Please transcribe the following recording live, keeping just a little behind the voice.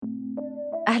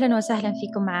أهلا وسهلا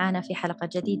فيكم معنا في حلقة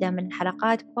جديدة من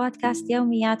حلقات بودكاست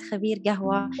يوميات خبير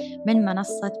قهوة من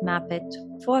منصة مابت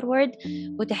فورورد.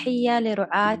 وتحية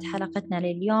لرعاة حلقتنا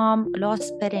لليوم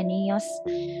لوس بيرينيوس،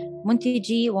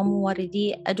 منتجي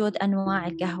وموردي أجود أنواع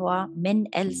القهوة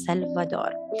من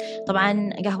السلفادور. طبعا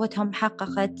قهوتهم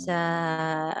حققت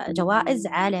جوائز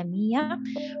عالمية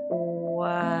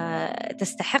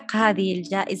وتستحق هذه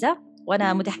الجائزة،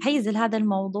 وأنا متحيزة لهذا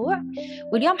الموضوع.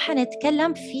 واليوم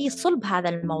حنتكلم في صلب هذا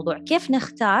الموضوع، كيف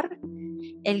نختار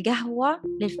القهوة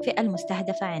للفئة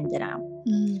المستهدفة عندنا.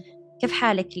 كيف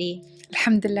حالك لي؟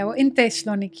 الحمد لله، وإنت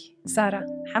شلونك سارة؟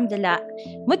 الحمد لله.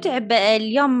 متعب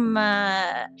اليوم،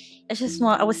 إيش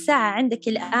اسمه، أو الساعة عندك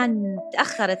الآن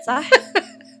تأخرت صح؟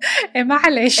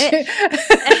 معلش.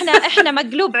 إحنا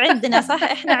مقلوب عندنا صح؟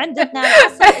 إحنا عندنا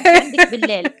العصر، أنت عندك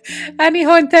بالليل.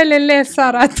 أنا هون تل الليل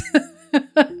صارت.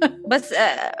 بس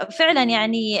فعلا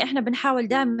يعني إحنا بنحاول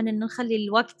دائما إنه نخلي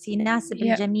الوقت يناسب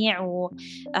الجميع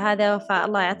وهذا،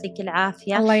 فالله يعطيك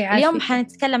العافية. الله يعافيك. اليوم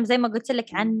حنتكلم زي ما قلت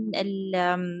لك عن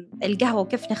القهوة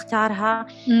وكيف نختارها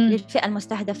للفئة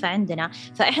المستهدفة عندنا.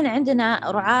 فإحنا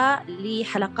عندنا رعاة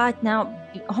لحلقاتنا،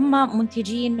 هم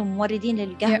منتجين وموردين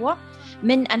للقهوة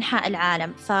من أنحاء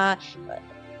العالم.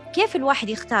 كيف الواحد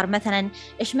يختار مثلا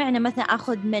إيش معنى مثلا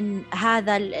أخذ من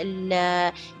هذا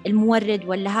المورد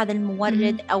ولا هذا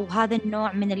المورد أو هذا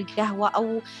النوع من القهوة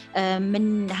أو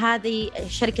من هذه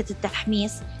شركة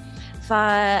التحميص.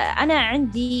 فأنا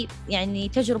عندي يعني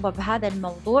تجربة بهذا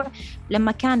الموضوع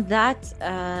لما كان ذات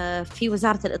في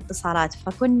وزارة الاتصالات.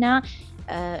 فكنا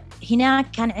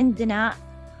هناك كان عندنا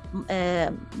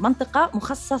منطقة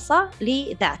مخصصة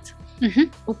لذات،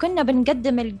 وكنا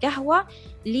بنقدم القهوة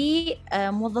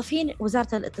لموظفين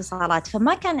وزارة الاتصالات.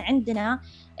 فما كان عندنا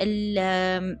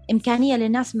الإمكانية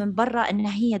للناس من برا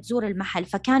أنها هي تزور المحل،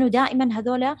 فكانوا دائما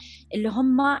هذولا اللي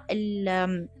هم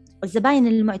الزباين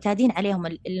المعتادين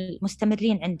عليهم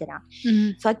المستمرين عندنا.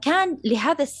 فكان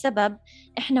لهذا السبب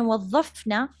إحنا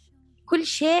وظفنا كل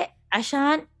شيء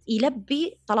عشان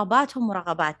يلبي طلباتهم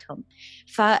ورغباتهم.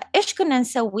 فإيش كنا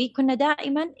نسوي؟ كنا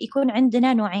دائما يكون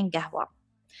عندنا نوعين قهوة،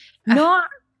 نوع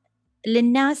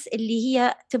للناس اللي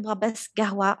هي تبغى بس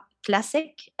قهوة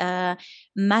كلاسيك،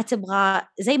 ما تبغى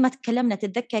زي ما تكلمنا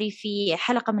تتذكري في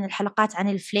حلقة من الحلقات عن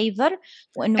الفليفر،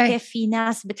 وإنه كيف في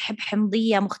ناس بتحب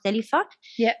حمضية مختلفة.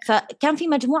 فكان في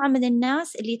مجموعة من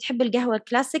الناس اللي تحب القهوة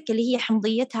الكلاسيك اللي هي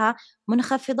حمضيتها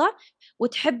منخفضة،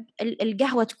 وتحب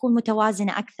القهوة تكون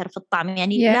متوازنة أكثر في الطعم،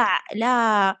 يعني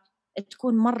لا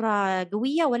تكون مرة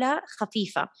قوية ولا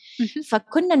خفيفة.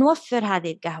 فكنا نوفر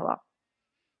هذه القهوة.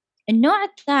 النوع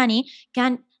الثاني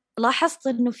كان لاحظت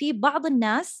إنه في بعض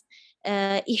الناس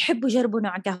يحبوا يجربوا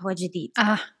نوع قهوة جديد،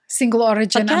 single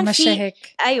origin أما شيء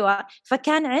هيك. أيوة،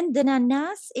 فكان عندنا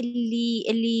الناس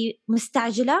اللي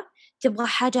مستعجلة، تبغى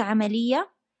حاجة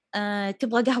عملية،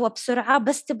 تبغى قهوة بسرعة،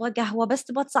 بس تبغى قهوة، بس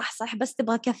تبغى تصحصح، بس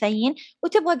تبغى كافيين،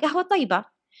 وتبغى قهوة طيبة.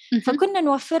 فكنا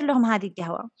نوفر لهم هذه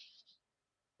القهوة.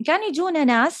 كان يجونا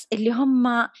ناس اللي هم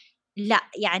لا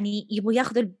يعني يبغوا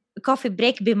ياخذوا الكوفي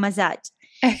بريك بمزاج،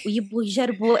 ويبغوا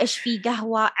يجربوا إيش في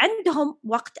قهوة، عندهم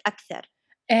وقت أكثر.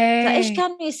 فإيش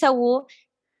كانوا يسووا؟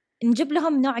 نجيب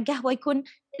لهم نوع قهوة يكون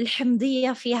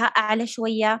الحمضية فيها أعلى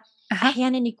شوية،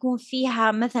 أحيانا يكون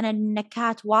فيها مثلا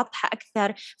نكهات واضحة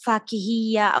أكثر،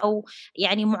 فاكهية أو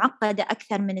يعني معقدة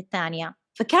أكثر من الثانية.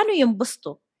 فكانوا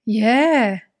ينبسطوا.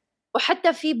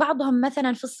 وحتى في بعضهم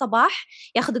مثلا في الصباح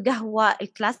ياخذوا قهوة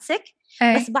الكلاسيك،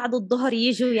 بس بعد الظهر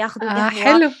يجوا ياخذوا قهوة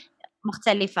حلو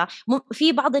مختلفة.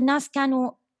 في بعض الناس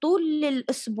كانوا طول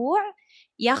الأسبوع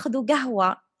ياخذوا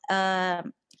قهوة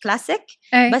كلاسيك،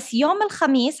 بس يوم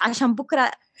الخميس عشان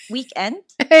بكرة ويك أند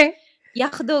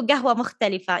ياخذوا قهوة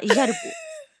مختلفة يجربوا.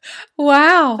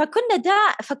 واو.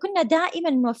 فكنا دائما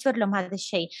نوفر لهم هذا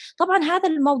الشيء. طبعا هذا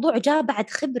الموضوع جاء بعد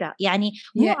خبرة، يعني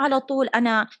مو على طول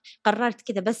أنا قررت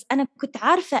كذا، بس أنا كنت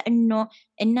عارفة إنه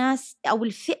الناس أو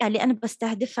الفئة اللي أنا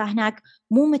بستهدفها هناك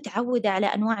مو متعودة على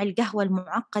أنواع القهوة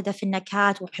المعقدة في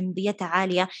النكهات وحمضيتها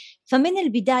عالية. فمن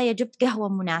البداية جبت قهوة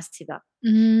مناسبة.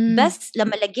 بس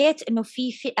لما لقيت إنه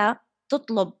في فئة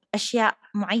تطلب أشياء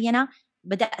معينة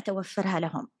بدأت أوفرها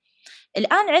لهم.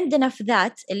 الآن عندنا في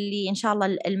ذات اللي إن شاء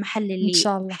الله المحل اللي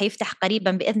حيفتح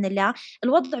قريبا بإذن الله،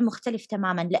 الوضع مختلف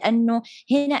تماما، لأنه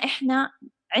هنا إحنا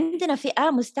عندنا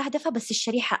فئة مستهدفة بس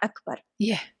الشريحة أكبر.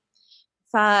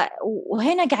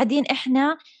 وهنا قاعدين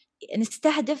إحنا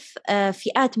نستهدف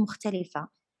فئات مختلفة.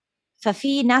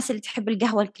 ففي ناس اللي تحب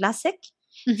القهوة الكلاسيك،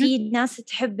 في ناس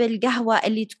تحب القهوة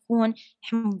اللي تكون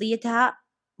حمضيتها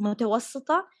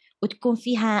متوسطة وتكون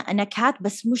فيها نكهات،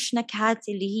 بس مش نكهات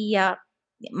اللي هي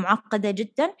معقدة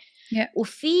جدا.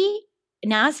 وفي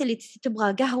ناس اللي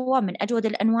تبغى قهوة من أجود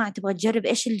الأنواع، تبغى تجرب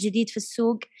إيش الجديد في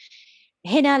السوق.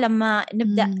 هنا لما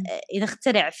نبدأ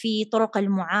نخترع في طرق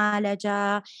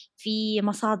المعالجة، في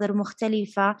مصادر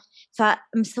مختلفة،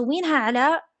 فمسوينها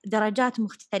على درجات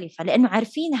مختلفة، لأنه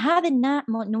عارفين هذا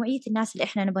نوعية الناس اللي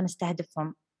إحنا نبغى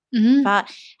نستهدفهم.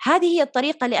 فهذه هي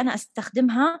الطريقة اللي أنا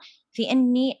أستخدمها في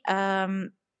إني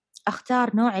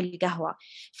أختار نوع القهوة.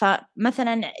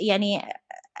 فمثلا يعني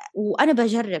وأنا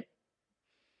بجرب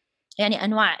يعني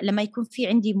أنواع، لما يكون في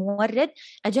عندي مورد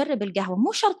أجرب القهوة.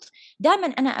 مو شرط دائما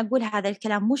أنا أقول هذا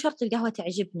الكلام، مو شرط القهوة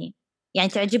تعجبني، يعني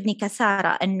تعجبني كسارة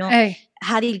إنه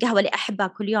هذه القهوة اللي أحبها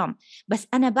كل يوم، بس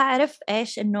أنا بعرف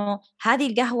إيش إنه هذه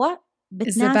القهوة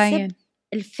بتناسب الزباين،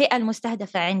 الفئة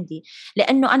المستهدفة عندي،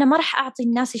 لأنه أنا ما راح أعطي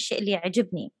الناس الشيء اللي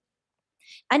يعجبني.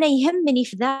 أنا يهمني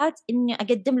في ذات إني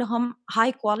أقدم لهم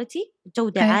هاي كواليتي،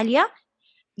 جودة عالية،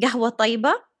 قهوة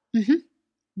طيبة،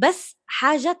 بس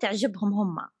حاجة تعجبهم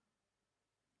هم.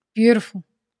 beautiful،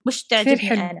 مش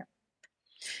تعجبني أنا،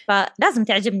 فلازم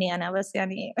تعجبني أنا بس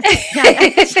يعني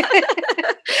يعني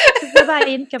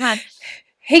الزباين كمان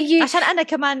هي عشان أنا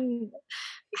كمان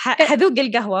حذوق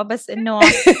القهوة، بس إنه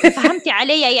فهمتي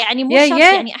علي يعني مو شرط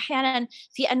يعني أحيانا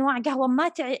في أنواع قهوة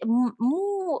ما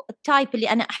مو التايب اللي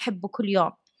أنا أحبه كل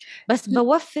يوم، بس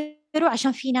بوفره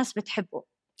عشان في ناس بتحبه.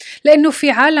 لأنه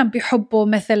في عالم بيحبوا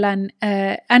مثلا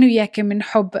أنا وياك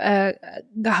بنحب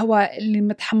قهوة اللي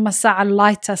متحمصة على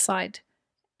اللايتر سايد،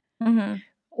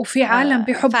 وفي عالم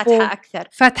بيحبوا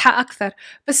فاتحة أكثر.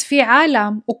 بس في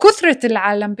عالم وكثرة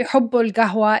العالم بيحبوا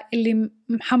القهوة اللي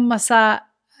محمصة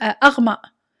أغمق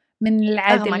من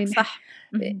العادة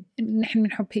اللي نحن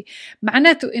بنحبها.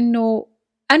 معناته إنه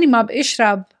أنا ما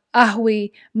بشرب قهوة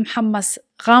محمص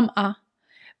غامقة،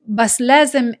 بس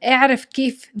لازم أعرف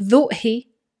كيف ذوقها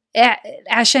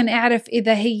عشان أعرف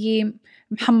إذا هي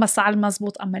محمصة على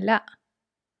المزبوط أم لا،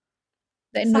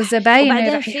 لأنه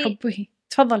الزباين رح يحبوها.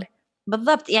 تفضلي.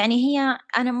 بالضبط، يعني هي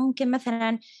أنا ممكن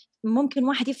مثلا ممكن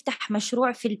واحد يفتح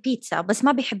مشروع في البيتزا بس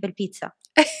ما بيحب البيتزا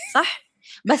صح؟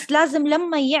 بس لازم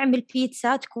لما يعمل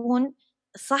بيتزا تكون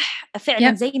صح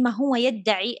فعلا زي ما هو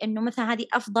يدعي إنه مثلا هذه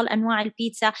أفضل أنواع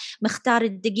البيتزا، مختار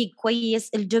الدقيق كويس،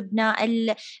 الجبنة،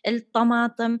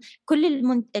 الطماطم،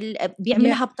 كل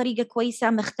بيعملها بطريقة كويسة،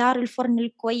 مختار الفرن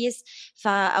الكويس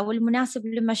أو المناسب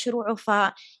لمشروعه.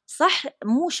 فصح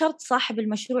مو شرط صاحب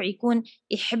المشروع يكون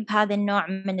يحب هذا النوع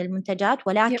من المنتجات،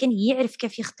 ولكن يعرف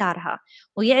كيف يختارها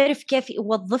ويعرف كيف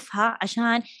يوظفها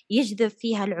عشان يجذب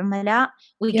فيها العملاء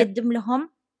ويقدم لهم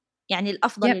يعني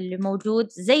الأفضل اللي موجود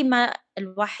زي ما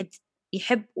الواحد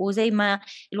يحب وزي ما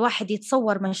الواحد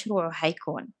يتصور مشروعه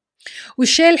حيكون.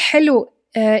 والشيء الحلو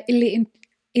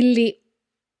اللي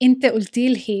انت قلتي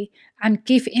له عن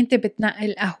كيف انت بتنقي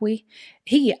القهوة،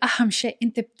 هي أهم شيء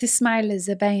انت بتسمعي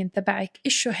للزباين تبعك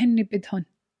إيشو هن بدهن،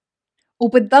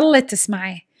 وبتضل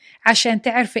تسمعيه عشان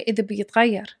تعرفي إذا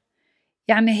بيتغير.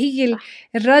 يعني هي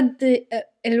الرد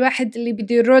الواحد اللي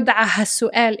بده يرد على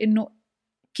هالسؤال إنه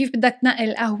كيف بدك تنقي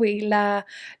القهوة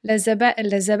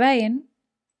لزباين،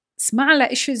 اسمع على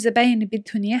إيش الزباين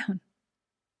بدهن ياهن.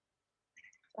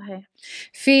 صحيح.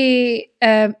 في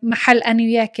محل أنا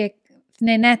وياك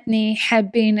اثنيناتني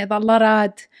حابين إذا الله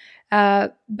راد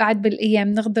بعد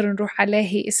بالأيام نقدر نروح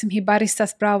عليه، اسمه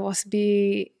باريستاس برافوس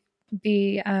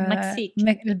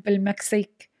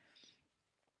بالمكسيك.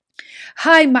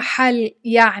 هاي محل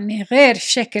يعني غير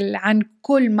شكل عن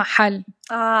كل محل.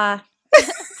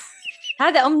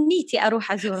 هذا أمنيتي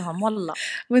أروح أزورهم والله،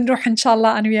 ونروح إن شاء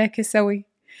الله أنا وياك سوي.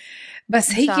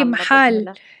 بس هي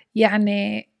محل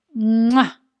يعني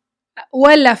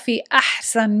ولا في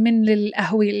أحسن من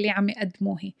القهوة اللي عم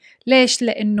يقدموه. ليش؟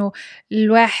 لأنه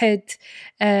الواحد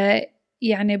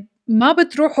يعني ما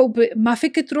بتروح ما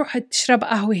فيك تروح تشرب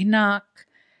قهوة هناك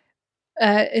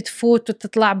تفوت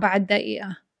وتطلع بعد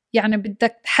دقيقة. يعني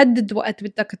بدك تحدد وقت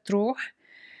بدك تروح.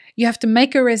 You have to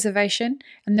make a reservation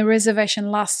and the reservation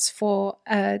lasts for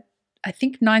I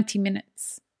think 90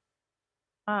 minutes.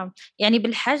 يعني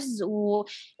بالحجز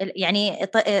يعني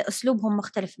أسلوبهم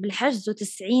مختلف بالحجز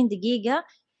و90 دقيقة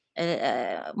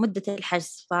مدة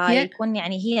الحجز، فيكون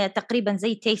يعني هي تقريبا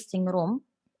زي تيستينج روم،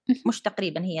 مش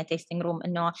تقريبا هي تيستينج روم،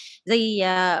 إنه زي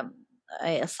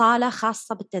صالة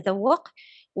خاصة بالتذوق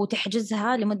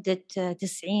وتحجزها لمدة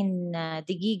 90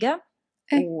 دقيقة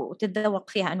وتتذوق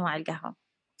فيها أنواع القهوة.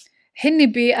 هني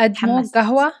بيقدموا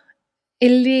قهوة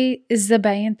اللي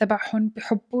الزباين تبعهم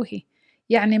بحبوه.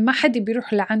 يعني ما حد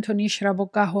بيروح لعندهم يشربوا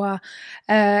قهوة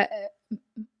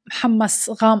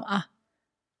محمص غامقة.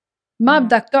 ما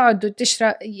بدك تقعد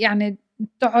وتشرب يعني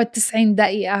تقعد 90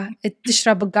 دقيقة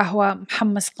تشرب قهوة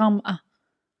محمص غامقة،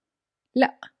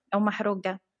 لا، أو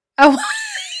محروقة أو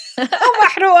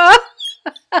محروقة.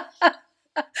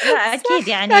 لا أكيد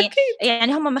يعني أكيد.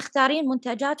 يعني هم مختارين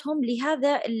منتجاتهم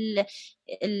لهذا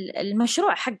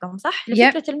المشروع حقهم صح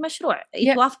لفكرة المشروع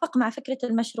يتوافق مع فكرة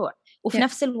المشروع وفي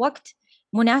نفس الوقت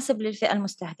مناسب للفئة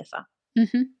المستهدفة.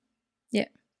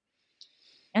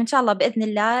 إن شاء الله بإذن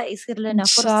الله يصير لنا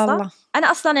فرصة.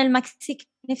 أنا أصلا المكسيك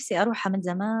نفسي أروحها من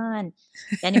زمان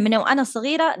يعني من وأنا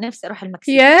صغيرة نفسي أروح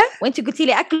المكسيك وأنت قلتي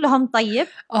لي أكلهم طيب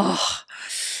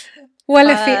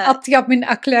ولا في أطيب من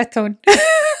أكلاتهم.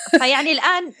 فيعني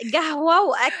الآن قهوة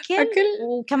وأكل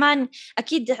وكمان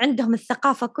أكيد عندهم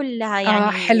الثقافة كلها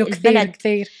يعني حلو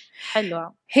كثير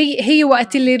حلوة. هي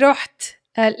وقت اللي رحت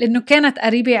لأنه كانت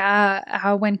قريبة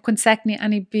وين كنت ساكنة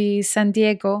أنا بسان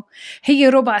دييغو، هي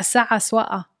ربع ساعة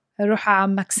سواقة أروح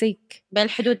على المكسيك بين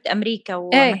حدود أمريكا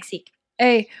والمكسيك.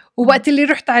 ووقت اللي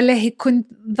رحت عليه كنت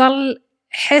ظل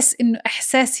حس إنه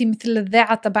إحساسي مثل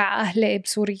الذاعة تبع أهلي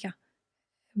بسوريا،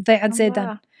 ذاعة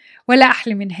زيدان، ولا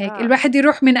أحلى من هيك. الواحد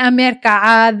يروح من أمريكا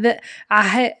عاد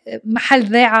محل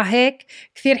ذاعة هيك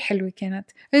كثير حلوة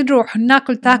كانت، نروح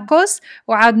ناكل تاكوس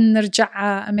وعاد نرجع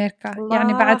أمريكا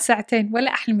يعني بعد ساعتين،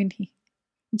 ولا أحلى من هي.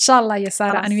 إن شاء الله يا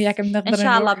سارة أنا وياك بنقدر إن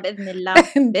شاء الله بإذن الله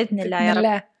بإذن الله يا رب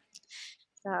إن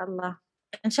شاء الله.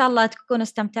 إن شاء الله تكونوا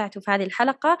استمتعتوا في هذه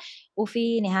الحلقة،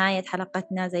 وفي نهاية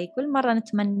حلقتنا زي كل مرة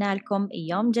نتمنى لكم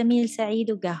يوم جميل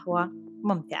سعيد وقهوة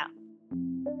ممتعة.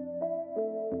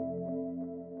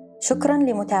 شكرا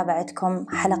لمتابعتكم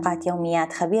حلقات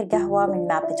يوميات خبير قهوة من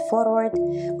مابت فورورد،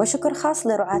 وشكر خاص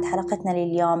لرعاة حلقتنا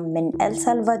لليوم من إل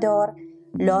سلفادور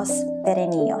لوس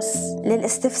بيرينيوس.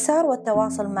 للاستفسار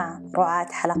والتواصل مع رعاة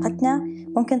حلقتنا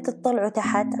ممكن تطلعوا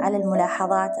تحت على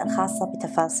الملاحظات الخاصة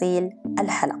بتفاصيل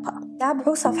الحلقة.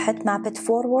 تابعوا صفحة مابت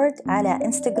فورورد على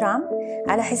إنستغرام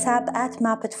على حساب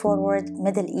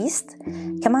 @mapitforwardmiddleeast.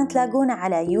 كمان تلاقونا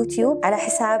على يوتيوب على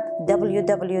حساب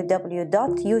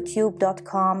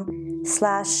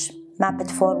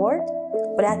www.youtube.com/mapitforward،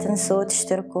 ولا تنسوا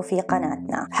تشتركوا في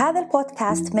قناتنا. هذا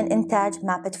البودكاست من إنتاج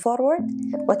مابت فورورد،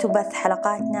 وتبث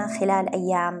حلقاتنا خلال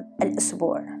أيام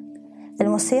الأسبوع.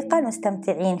 الموسيقى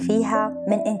المستمتعين فيها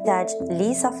من إنتاج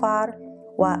لي صفار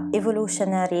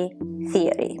وإيفولوشنري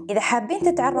ثيوري. إذا حابين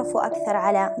تتعرفوا أكثر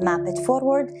على مابت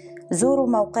فورورد زوروا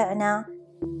موقعنا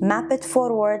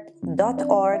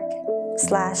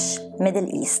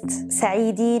mapitforward.org/middleeast.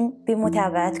 سعيدين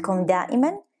بمتابعتكم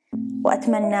دائما،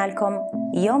 وأتمنى لكم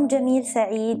يوم جميل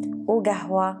سعيد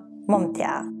وقهوة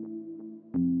ممتعة.